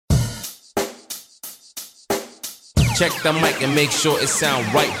Check the mic and make sure it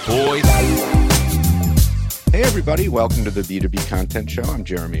sound right, boys. Hey everybody, welcome to the B2B Content Show. I'm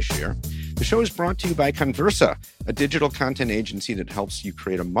Jeremy Shear. The show is brought to you by Conversa, a digital content agency that helps you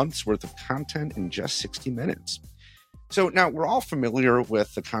create a month's worth of content in just 60 minutes. So now we're all familiar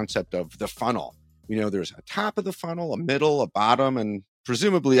with the concept of the funnel. We know there's a top of the funnel, a middle, a bottom, and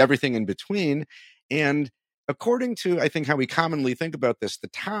presumably everything in between. And according to, I think, how we commonly think about this, the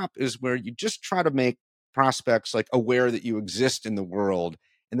top is where you just try to make prospects like aware that you exist in the world.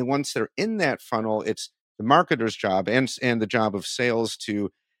 And then once they're in that funnel, it's the marketer's job and the job of sales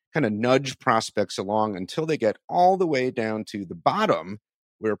to kind of nudge prospects along until they get all the way down to the bottom,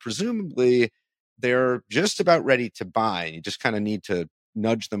 where presumably they're just about ready to buy. You just kind of need to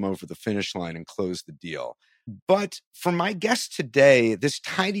nudge them over the finish line and close the deal. But for my guest today, this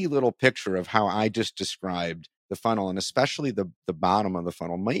tidy little picture of how I just described the funnel, and especially the bottom of the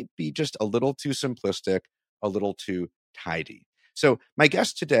funnel, might be just a little too simplistic, a little too tidy. So my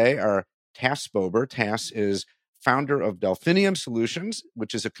guests today are Tas Bober. Tas is founder of Delphinium Solutions,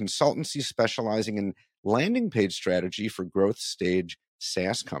 which is a consultancy specializing in landing page strategy for growth stage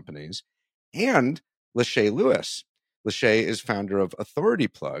SaaS companies, and Lashay Lewis. Lashay is founder of Authority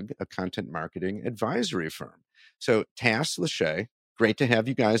Plug, a content marketing advisory firm. So Tas, Lashay, great to have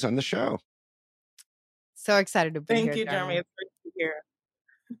you guys on the show. So excited to be here. Thank you, Jeremy. It's great to be here.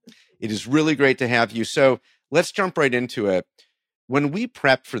 It is really great to have you. So let's jump right into it. When we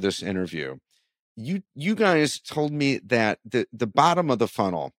prepped for this interview, you guys told me that the bottom of the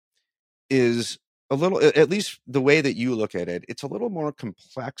funnel is a little, at least the way that you look at it, it's a little more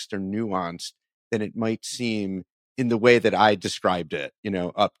complex or nuanced than it might seem in the way that I described it,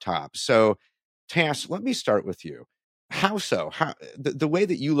 up top. So Tas, let me start with you. How so? How the way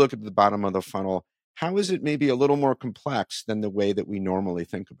that you look at the bottom of the funnel, how is it maybe a little more complex than the way that we normally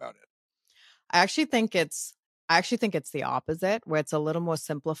think about it? I actually think it's the opposite, where it's a little more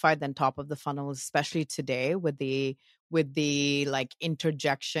simplified than top of the funnel, especially today with the like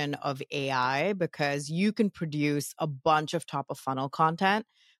interjection of AI, because you can produce a bunch of top of funnel content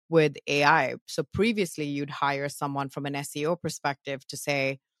with AI. So previously you'd hire someone from an SEO perspective to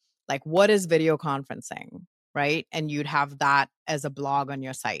say, like, what is video conferencing, right? And you'd have that as a blog on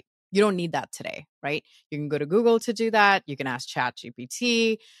your site. You don't need that today, right? You can go to Google to do that. You can ask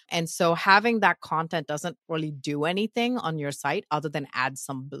ChatGPT. And so having that content doesn't really do anything on your site other than add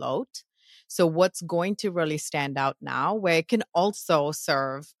some bloat. So what's going to really stand out now, where it can also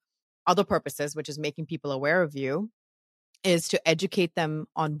serve other purposes, which is making people aware of you, is to educate them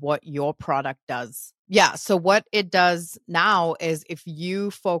on what your product does. Yeah. So what it does now is if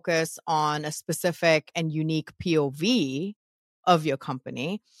you focus on a specific and unique POV of your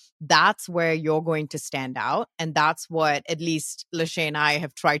company, that's where you're going to stand out. And that's what at least Lashay and I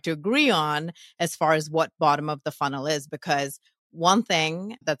have tried to agree on as far as what bottom of the funnel is. Because one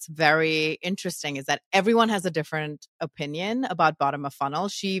thing that's very interesting is that everyone has a different opinion about bottom of funnel.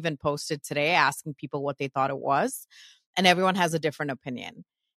 She even posted today asking people what they thought it was. And everyone has a different opinion.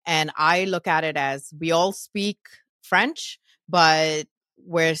 And I look at it as we all speak French, but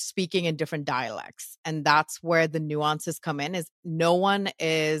we're speaking in different dialects. And that's where the nuances come in, is no one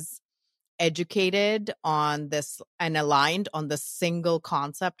is educated on this and aligned on the single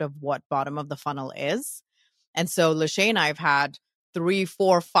concept of what bottom of the funnel is. And so Lashay and I have had 3,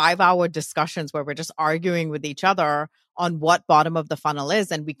 4, 5-hour discussions where we're just arguing with each other on what bottom of the funnel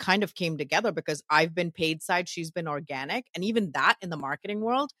is. And we kind of came together because I've been paid side, she's been organic. And even that in the marketing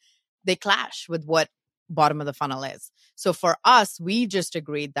world, they clash with what bottom of the funnel is. So for us, we just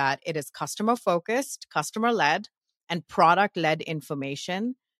agreed that it is customer focused, customer led, and product led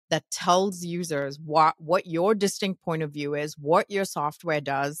information that tells users what your distinct point of view is, what your software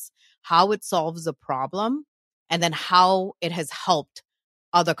does, how it solves a problem, and then how it has helped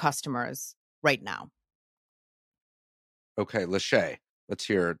other customers right now. Okay, Lashay, let's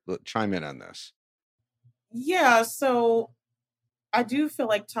chime in on this. Yeah, so I do feel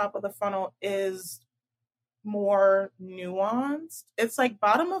like top of the funnel is more nuanced. It's like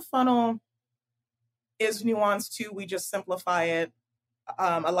bottom of funnel is nuanced too. We just simplify it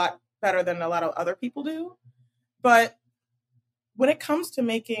a lot better than a lot of other people do. But when it comes to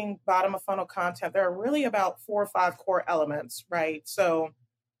making bottom of funnel content, there are really about 4 or 5 core elements, right? So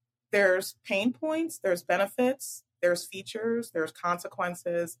there's pain points, there's benefits, there's features, there's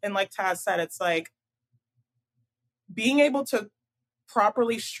consequences. And like Tas said, it's like being able to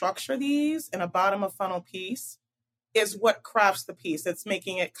properly structure these in a bottom of funnel piece is what crafts the piece. It's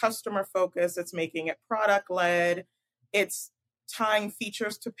making it customer focused. It's making it product led. It's tying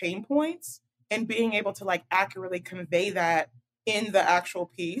features to pain points and being able to like accurately convey that in the actual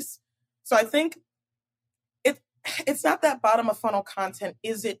piece. So I think it's not that bottom of funnel content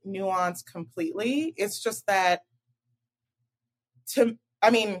isn't nuanced completely. It's just that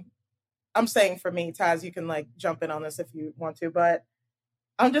I'm saying for me, Taz, you can like jump in on this if you want to, but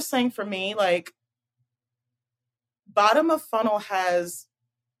I'm just saying for me, like bottom of funnel has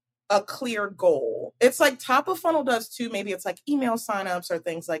a clear goal. It's like top of funnel does too. Maybe it's like email signups or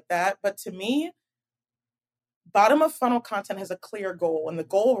things like that. But to me, bottom of funnel content has a clear goal. And the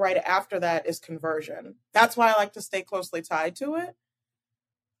goal right after that is conversion. That's why I like to stay closely tied to it.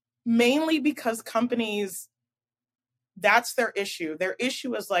 Mainly because companies, that's their issue. Their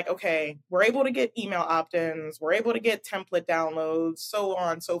issue is like, okay, we're able to get email opt-ins, we're able to get template downloads, so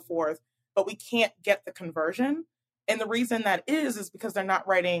on and so forth, but we can't get the conversion. And the reason that is because they're not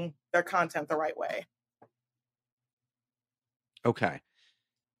writing their content the right way. Okay.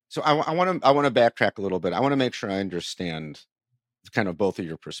 So I want to backtrack a little bit. I want to make sure I understand kind of both of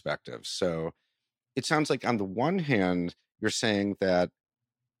your perspectives. So it sounds like on the one hand, you're saying that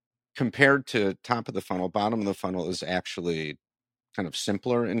compared to top of the funnel, bottom of the funnel is actually kind of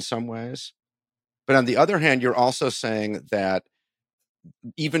simpler in some ways. But on the other hand, you're also saying that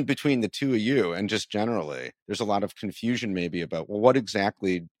even between the two of you and just generally, there's a lot of confusion maybe about, well, what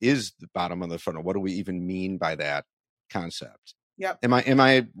exactly is the bottom of the funnel? What do we even mean by that concept? Yep. Am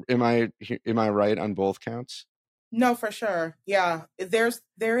I right on both counts? No, for sure. Yeah.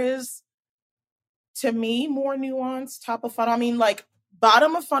 There is, to me, more nuance. Top of funnel, I mean, like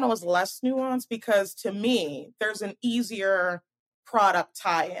bottom of funnel is less nuanced because to me, there's an easier product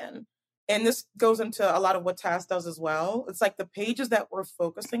tie-in. And this goes into a lot of what Taz does as well. It's like the pages that we're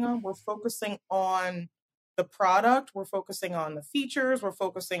focusing on the product, we're focusing on the features, we're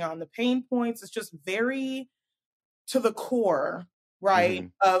focusing on the pain points. It's just very to the core, right,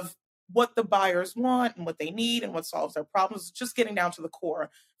 of what the buyers want and what they need and what solves their problems. It's just getting down to the core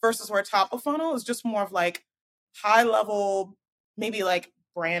versus where top of funnel is just more of like high level, maybe like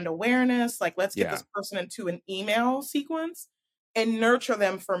brand awareness. Like, let's get this person into an email sequence and nurture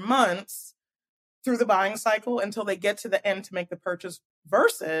them for months through the buying cycle until they get to the end to make the purchase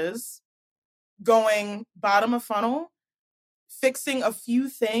versus going bottom of funnel, fixing a few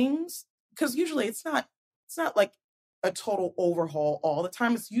things. Because usually it's not like a total overhaul all the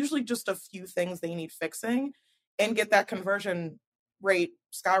time. It's usually just a few things they need fixing and get that conversion rate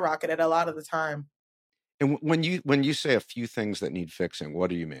skyrocketed a lot of the time. And when you say a few things that need fixing, what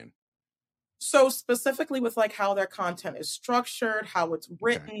do you mean? So specifically with like how their content is structured, how it's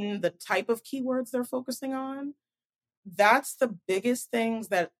written, the type of keywords they're focusing on, that's the biggest things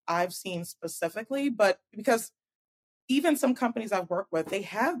that I've seen specifically. But because even some companies I've worked with, they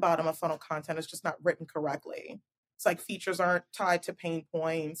have bottom of funnel content. It's just not written correctly. It's like features aren't tied to pain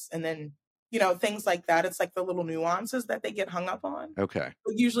points. And then, things like that. It's like the little nuances that they get hung up on. Okay.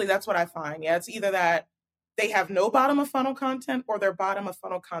 But usually that's what I find. Yeah, it's either that they have no bottom of funnel content or their bottom of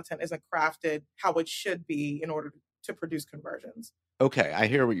funnel content isn't crafted how it should be in order to produce conversions. Okay, I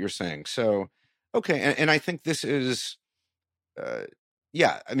hear what you're saying. So, okay, and I think this is,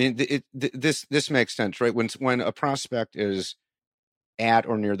 I mean, this makes sense, right? When a prospect is at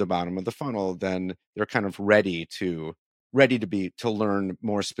or near the bottom of the funnel, then they're kind of ready to learn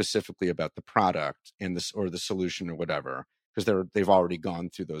more specifically about the product and this or the solution or whatever, because they've already gone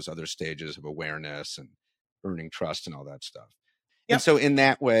through those other stages of awareness and earning trust and all that stuff. Yep. And so in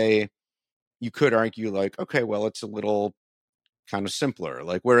that way, you could argue like, okay, well, it's a little kind of simpler.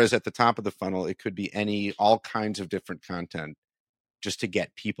 Like, whereas at the top of the funnel, it could be all kinds of different content just to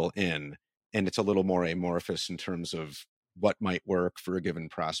get people in. And it's a little more amorphous in terms of what might work for a given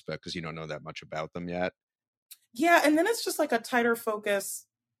prospect because you don't know that much about them yet. Yeah. And then it's just like a tighter focus.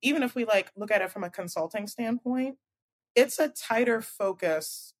 Even if we like look at it from a consulting standpoint, it's a tighter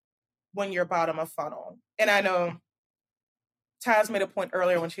focus when you're bottom of funnel. And I know Taz made a point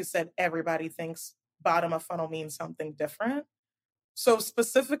earlier when she said everybody thinks bottom of funnel means something different. So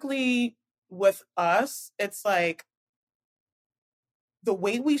specifically with us, it's like the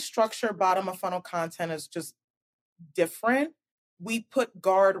way we structure bottom of funnel content is just different. We put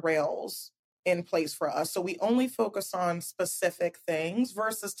guardrails in place for us. So we only focus on specific things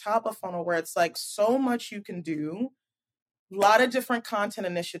versus top of funnel where it's like so much you can do. A lot of different content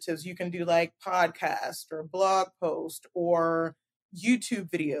initiatives. You can do like podcast or blog post or YouTube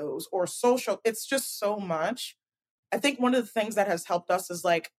videos or social. It's just so much. I think one of the things that has helped us is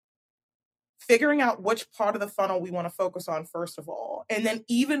like figuring out which part of the funnel we want to focus on first of all. And then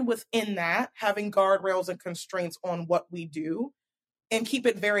even within that, having guardrails and constraints on what we do and keep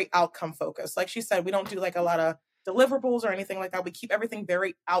it very outcome focused. Like she said, we don't do like a lot of deliverables or anything like that. We keep everything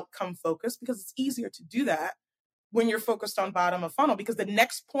very outcome focused because it's easier to do that when you're focused on bottom of funnel, because the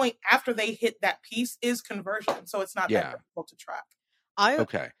next point after they hit that piece is conversion. So it's not that difficult to track.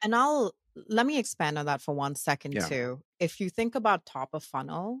 Let me expand on that for 1 second too. If you think about top of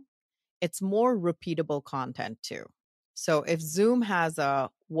funnel, it's more repeatable content too. So if Zoom has a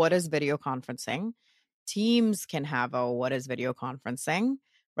what is video conferencing, Teams can have a what is video conferencing,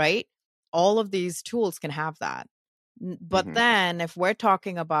 right? All of these tools can have that. But then if we're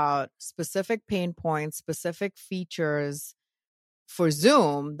talking about specific pain points, specific features for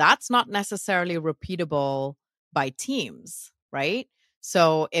Zoom, that's not necessarily repeatable by Teams, right?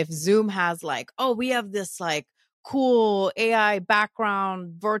 So if Zoom has like, oh, we have this like cool AI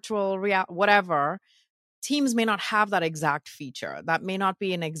background, virtual reality, whatever, Teams may not have that exact feature. That may not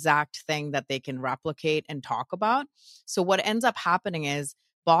be an exact thing that they can replicate and talk about. So what ends up happening is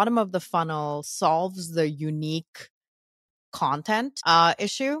bottom of the funnel solves the unique content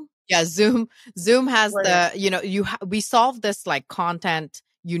issue. Yeah, Zoom has we solve this like content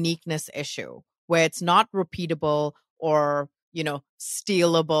uniqueness issue where it's not repeatable or,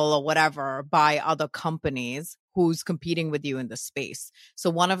 stealable or whatever by other companies who's competing with you in the space. So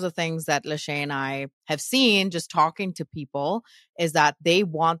one of the things that Lashay and I have seen just talking to people is that they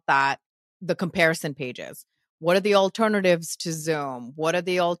want the comparison pages. What are the alternatives to Zoom? What are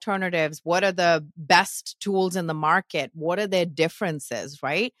the alternatives? What are the best tools in the market? What are their differences,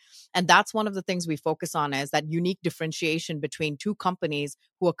 right? And that's one of the things we focus on, is that unique differentiation between two companies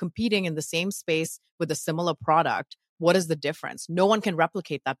who are competing in the same space with a similar product. What is the difference? No one can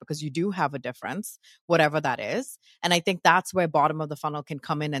replicate that because you do have a difference, whatever that is. And I think that's where bottom of the funnel can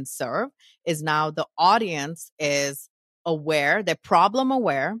come in and serve, is now the audience is aware, they're problem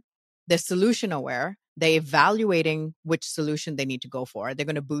aware, they're solution aware, they're evaluating which solution they need to go for. They're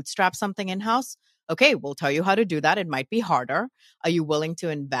going to bootstrap something in-house. Okay, we'll tell you how to do that. It might be harder. Are you willing to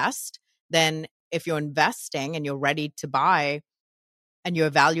invest? Then if you're investing and you're ready to buy and you're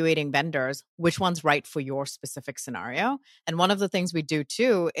evaluating vendors, which one's right for your specific scenario? And one of the things we do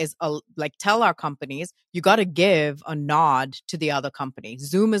too is tell our companies, you got to give a nod to the other company.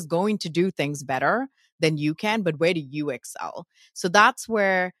 Zoom is going to do things better than you can, but where do you excel? So that's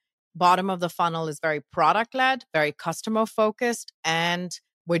where bottom of the funnel is very product led, very customer focused, and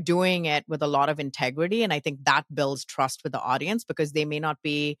we're doing it with a lot of integrity. And I think that builds trust with the audience, because they may not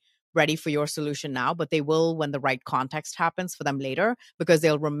be ready for your solution now, but they will when the right context happens for them later, because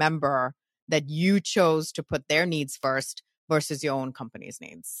they'll remember that you chose to put their needs first versus your own company's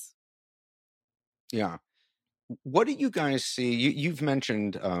needs. Yeah. What do you guys see? You've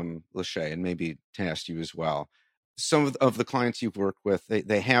mentioned, Lashay, and maybe to ask you as well, some of the clients you've worked with,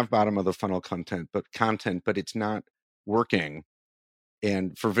 they have bottom of the funnel content, but it's not working,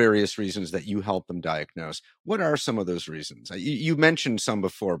 and for various reasons that you help them diagnose. What are some of those reasons? You mentioned some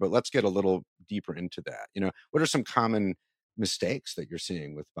before, but let's get a little deeper into that. What are some common mistakes that you're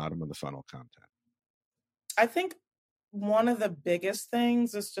seeing with bottom of the funnel content? I think one of the biggest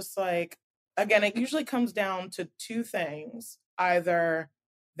things is just like, again, it usually comes down to two things. Either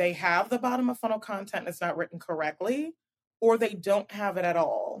they have the bottom of funnel content that's not written correctly, or they don't have it at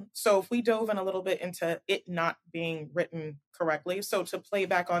all. So if we dove in a little bit into it not being written correctly, so to play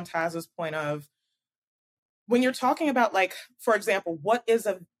back on Taz's point of, when you're talking about, like, for example, what is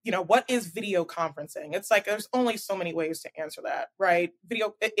video conferencing? It's like, there's only so many ways to answer that, right?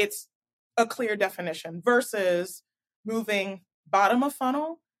 Video, it's a clear definition versus moving bottom of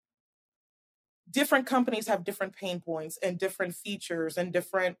funnel. Different companies have different pain points and different features and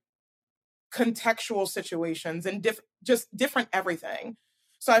different contextual situations and just different everything.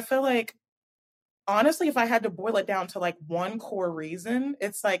 So I feel like, honestly, if I had to boil it down to like one core reason,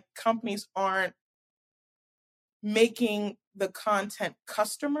 it's like companies aren't making the content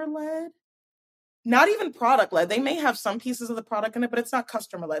customer led, not even product led. They may have some pieces of the product in it, but it's not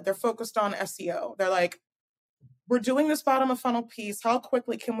customer led. They're focused on SEO. They're like, we're doing this bottom of funnel piece. How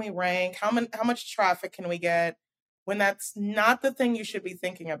quickly can we rank? How much traffic can we get? When that's not the thing you should be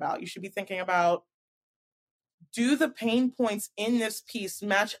thinking about. You should be thinking about, do the pain points in this piece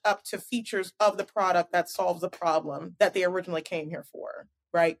match up to features of the product that solves the problem that they originally came here for,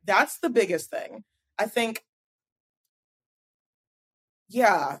 right? That's the biggest thing. I think,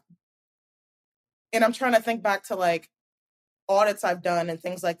 yeah. And I'm trying to think back to like audits I've done and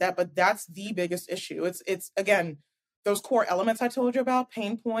things like that, but that's the biggest issue. It's again, those core elements I told you about: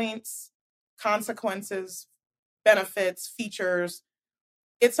 pain points, consequences, benefits, features.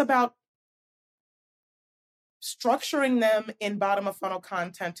 It's about structuring them in bottom of funnel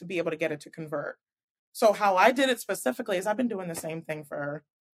content to be able to get it to convert. So how I did it specifically is, I've been doing the same thing for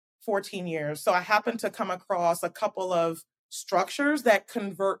 14 years. So I happened to come across a couple of structures that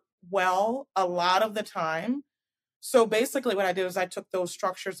convert well a lot of the time. So basically what I did is I took those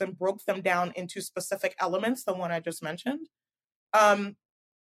structures and broke them down into specific elements, the one I just mentioned. And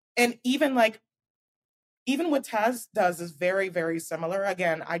even what Taz does is very, very similar.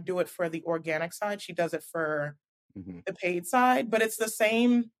 Again, I do it for the organic side. She does it for the paid side, but it's the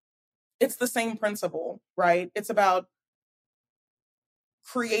same principle, right? It's about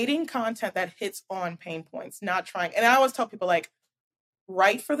creating content that hits on pain points, not trying. And I always tell people, like,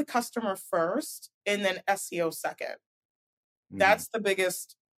 write for the customer first and then SEO second. That's the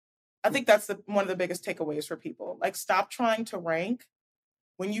biggest, I think that's one of the biggest takeaways for people. Like, stop trying to rank.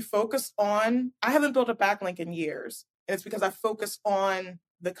 When you focus on, I haven't built a backlink in years, and it's because I focus on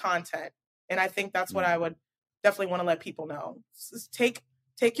the content. And I think that's what I would definitely want to let people know. Just take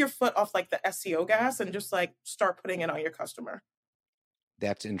your foot off like the SEO gas and just like start putting it on your customer.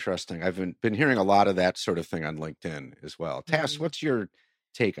 That's interesting. I've been hearing a lot of that sort of thing on LinkedIn as well. Tass, what's your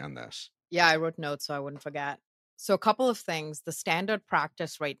take on this? Yeah, I wrote notes so I wouldn't forget. So a couple of things. The standard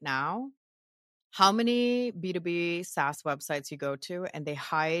practice right now, how many B2B SaaS websites you go to and they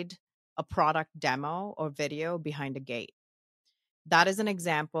hide a product demo or video behind a gate. That is an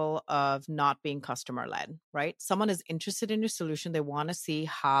example of not being customer led, right? Someone is interested in your solution. They want to see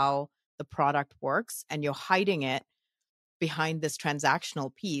how the product works and you're hiding it behind this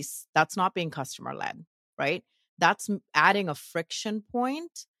transactional piece. That's not being customer led, right? That's adding a friction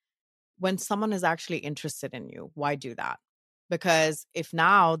point when someone is actually interested in you. Why do that? Because if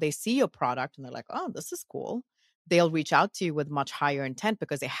now they see your product and they're like, oh, this is cool, they'll reach out to you with much higher intent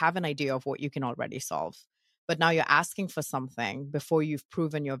because they have an idea of what you can already solve. But now you're asking for something before you've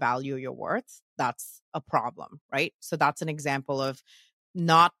proven your value, your worth. That's a problem, right? So that's an example of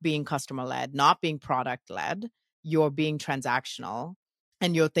not being customer led, not being product led. You're being transactional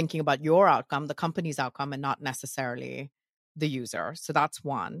and you're thinking about your outcome, the company's outcome, and not necessarily the user. So that's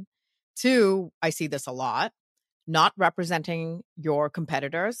one. Two, I see this a lot, not representing your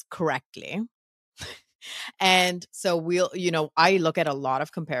competitors correctly. And so I look at a lot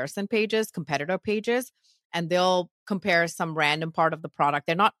of comparison pages, competitor pages, and they'll compare some random part of the product.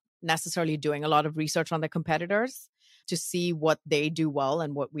 They're not necessarily doing a lot of research on their competitors to see what they do well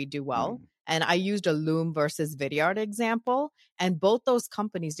and what we do well. And I used a Loom versus Vidyard example. And both those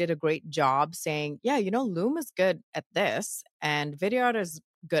companies did a great job saying, yeah, Loom is good at this and Vidyard is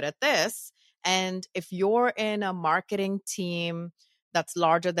good at this. And if you're in a marketing team that's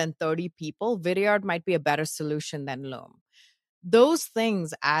larger than 30 people, Vidyard might be a better solution than Loom. Those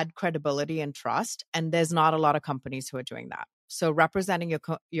things add credibility and trust. And there's not a lot of companies who are doing that. So representing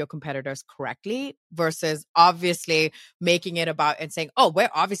your competitors correctly versus obviously making it about and saying, oh, we're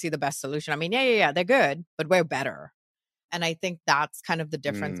obviously the best solution. I mean, yeah, they're good, but we're better. And I think that's kind of the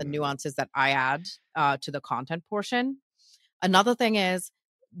difference and nuances that I add to the content portion. Another thing is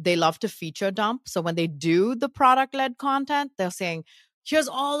they love to feature dump. So when they do the product-led content, they're saying, here's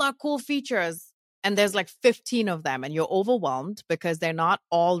all our cool features. And there's like 15 of them and you're overwhelmed because they're not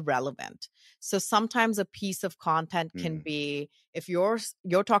all relevant. So sometimes a piece of content can be, if you're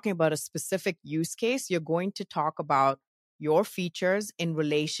talking about a specific use case, you're going to talk about your features in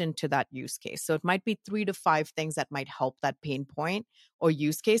relation to that use case. So it might be 3 to 5 things that might help that pain point or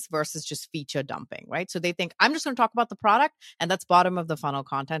use case versus just feature dumping, right? So they think, I'm just going to talk about the product and that's bottom of the funnel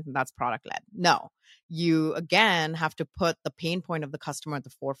content and that's product led. No, you again have to put the pain point of the customer at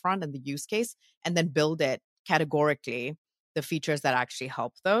the forefront and the use case and then build it categorically, the features that actually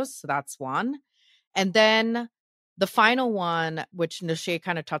help those. So that's one. And then the final one, which Lashay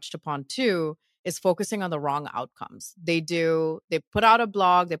kind of touched upon too, is focusing on the wrong outcomes. They put out a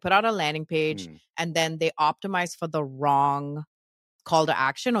blog, they put out a landing page, and then they optimize for the wrong call to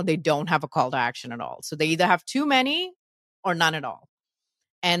action, or they don't have a call to action at all. So they either have too many or none at all.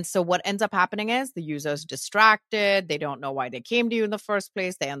 And so what ends up happening is the user's distracted. They don't know why they came to you in the first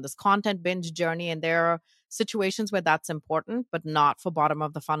place. They're on this content binge journey. And there are situations where that's important, but not for bottom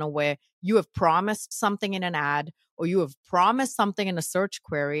of the funnel, where you have promised something in an ad or you have promised something in a search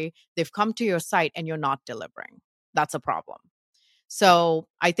query. They've come to your site and you're not delivering. That's a problem. So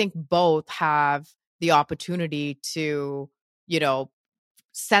I think both have the opportunity to,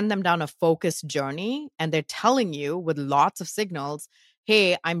 send them down a focused journey. And they're telling you with lots of signals,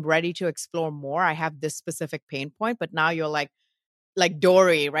 hey, I'm ready to explore more. I have this specific pain point, but now you're like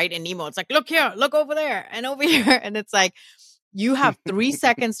Dory, right? In Nemo, it's like, look here, look over there and over here. And it's like, you have 3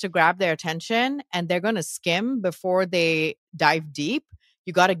 seconds to grab their attention and they're going to skim before they dive deep.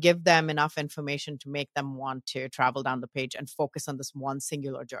 You got to give them enough information to make them want to travel down the page and focus on this one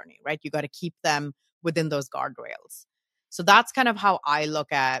singular journey, right? You got to keep them within those guardrails. So that's kind of how I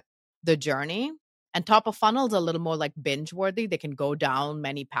look at the journey. And top of funnel is a little more like binge worthy. They can go down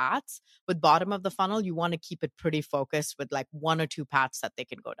many paths. With bottom of the funnel, you want to keep it pretty focused with like 1 or 2 paths that they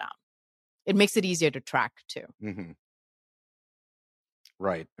can go down. It makes it easier to track too. Mm-hmm.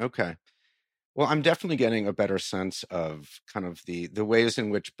 Right. Okay. Well, I'm definitely getting a better sense of kind of the ways in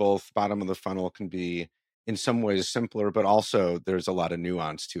which both bottom of the funnel can be in some ways simpler, but also there's a lot of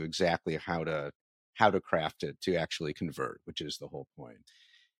nuance to exactly how to craft it to actually convert, which is the whole point.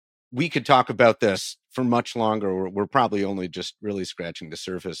 We could talk about this for much longer. We're probably only just really scratching the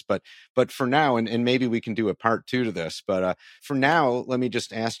surface, but for now, and maybe we can do a part 2 to this, but for now, let me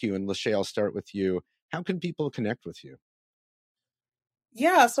just ask you, and Lashay, I'll start with you. How can people connect with you?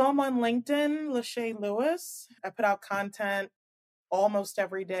 Yeah, so I'm on LinkedIn, Lashay Lewis. I put out content almost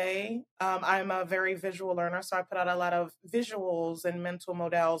every day. I'm a very visual learner, so I put out a lot of visuals and mental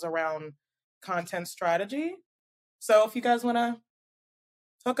models around content strategy. So if you guys want to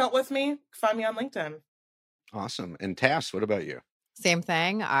hook up with me, find me on LinkedIn. Awesome. And Tas, what about you? Same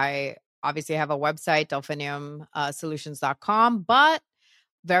thing. I obviously have a website, delphiniumsolutions.com, but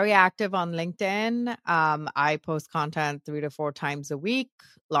very active on LinkedIn. I post content 3 to 4 times a week.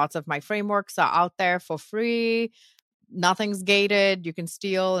 Lots of my frameworks are out there for free. Nothing's gated. You can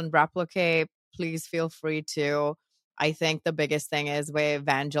steal and replicate. Please feel free to. I think the biggest thing is we're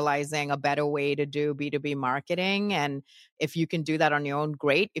evangelizing a better way to do B2B marketing. And if you can do that on your own,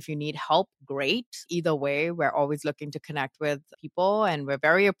 great. If you need help, great. Either way, we're always looking to connect with people, and we're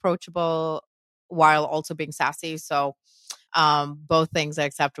very approachable while also being sassy. So both things are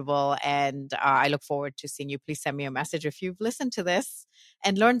acceptable. And I look forward to seeing you. Please send me a message if you've listened to this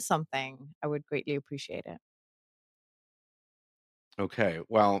and learned something. I would greatly appreciate it. Okay.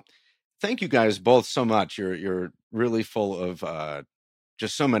 Well, thank you guys both so much. You're really full of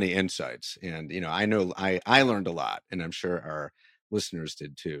just so many insights. And, I know I learned a lot, and I'm sure our listeners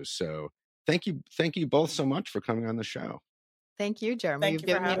did too. So thank you both so much for coming on the show. Thank you, Jeremy. You've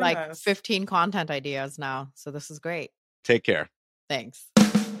given me like 15 content ideas now. So this is great. Take care. Thanks.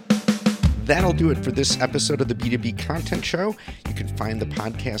 That'll do it for this episode of the B2B Content Show. You can find the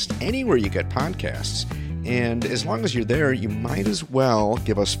podcast anywhere you get podcasts. And as long as you're there, you might as well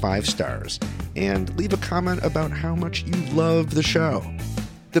give us 5 stars and leave a comment about how much you love the show.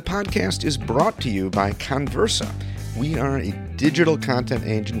 The podcast is brought to you by Conversa. We are a digital content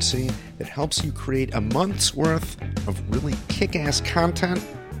agency that helps you create a month's worth of really kick-ass content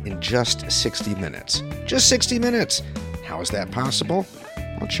in just 60 minutes. Just 60 minutes. How is that possible?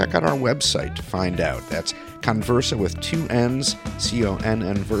 Well, check out our website to find out. That's Conversa with 2 N's,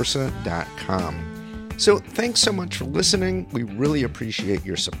 CONNversa.com. So thanks so much for listening. We really appreciate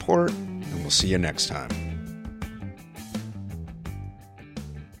your support, and we'll see you next time.